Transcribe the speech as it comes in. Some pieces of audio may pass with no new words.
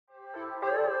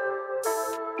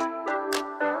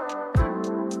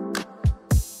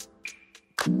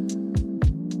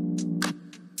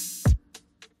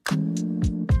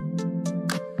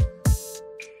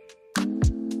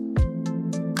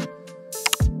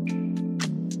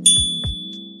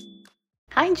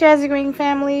Hi, Jazigreen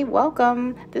Family.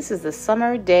 Welcome. This is the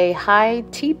Summer Day High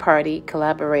Tea Party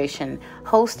collaboration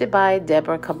hosted by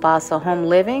Deborah Cabasa Home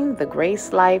Living, The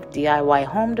Grace Life DIY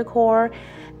Home Decor,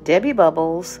 Debbie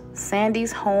Bubbles,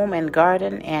 Sandy's Home and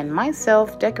Garden, and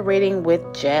myself decorating with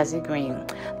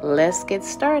Jazigreen. Let's get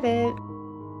started.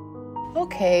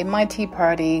 Okay, my tea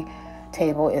party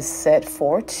table is set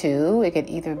for two. It could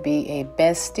either be a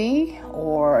bestie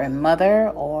or a mother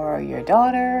or your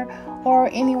daughter or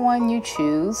anyone you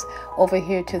choose. Over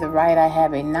here to the right, I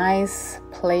have a nice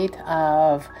plate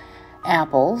of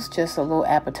apples, just a little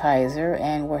appetizer,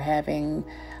 and we're having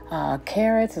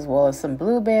carrots as well as some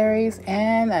blueberries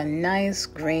and a nice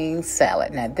green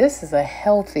salad. Now, this is a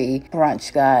healthy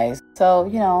brunch, guys. So,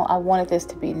 I wanted this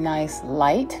to be nice,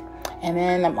 light. And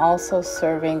then I'm also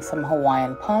serving some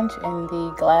Hawaiian punch in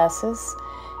the glasses,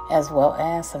 as well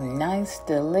as some nice,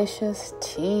 delicious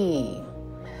tea.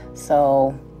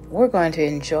 So we're going to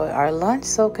enjoy our lunch,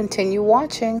 so continue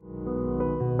watching.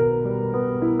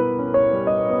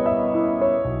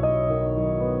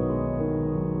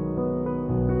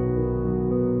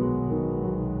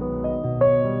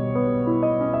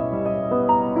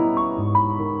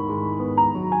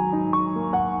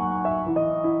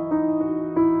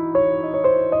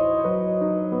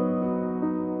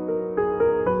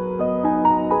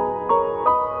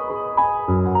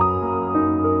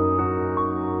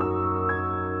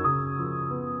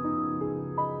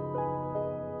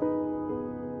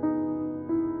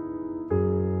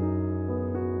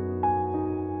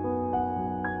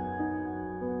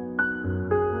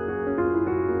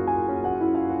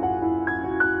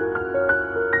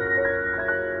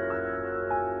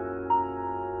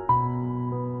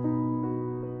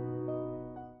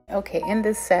 Okay, in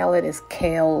this salad is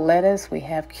kale lettuce, we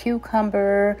have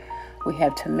cucumber, we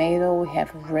have tomato, we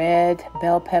have red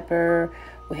bell pepper,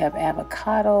 we have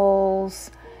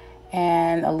avocados,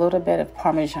 and a little bit of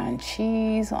Parmesan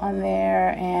cheese on there,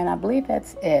 and I believe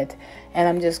that's it. And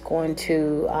I'm just going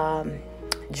to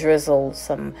drizzle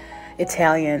some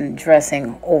Italian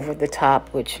dressing over the top,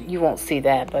 which you won't see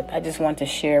that, but I just want to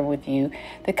share with you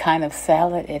the kind of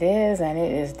salad it is, and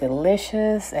it is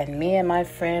delicious, and me and my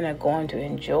friend are going to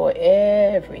enjoy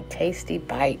every tasty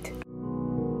bite.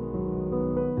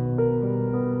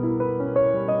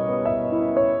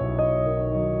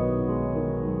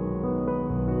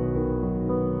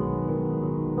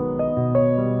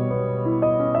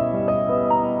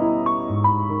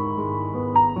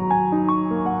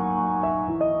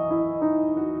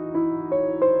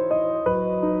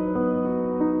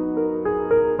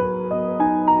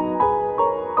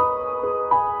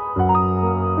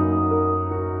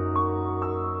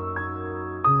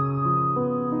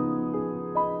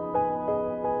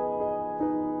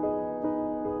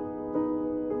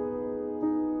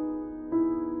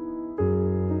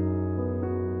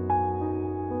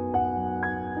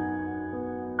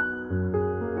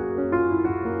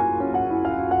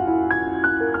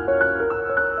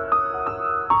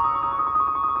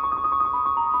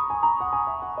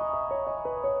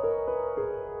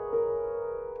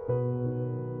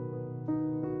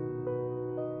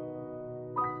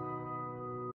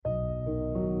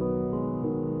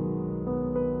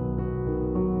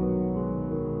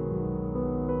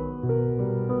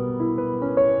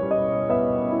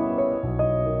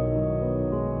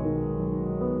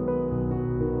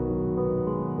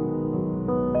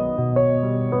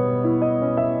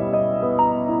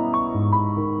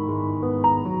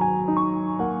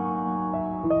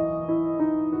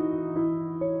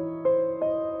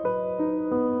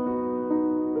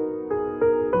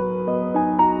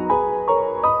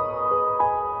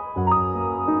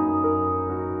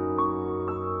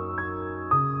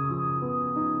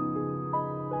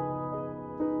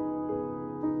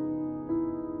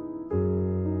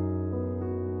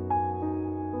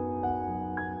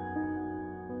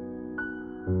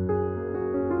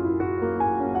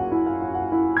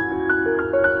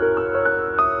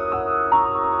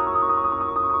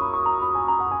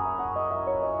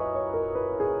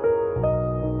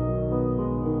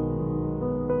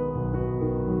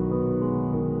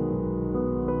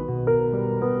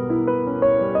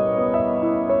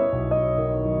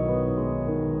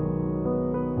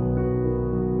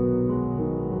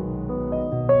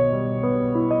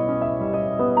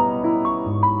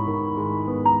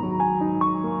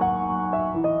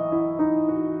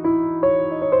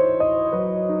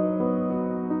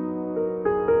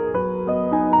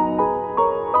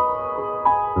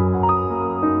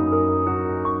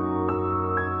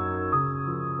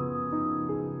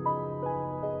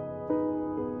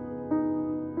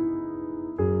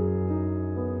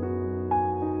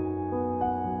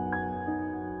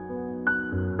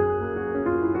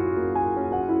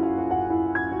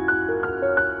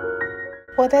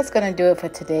 Well, that's going to do it for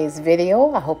today's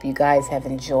video. I hope you guys have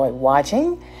enjoyed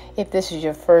watching. If this is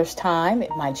your first time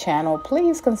at my channel,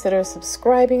 please consider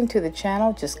subscribing to the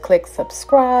channel. Just click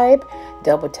subscribe,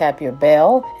 double tap your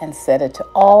bell, and set it to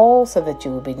all so that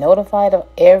you will be notified of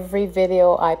every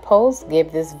video I post.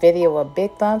 Give this video a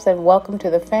big thumbs and welcome to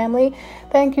the family.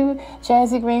 Thank you,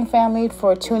 Jazigreen Family,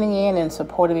 for tuning in and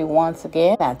supporting me once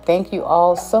again. I thank you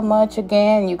all so much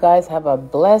again. You guys have a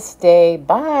blessed day.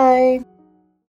 Bye.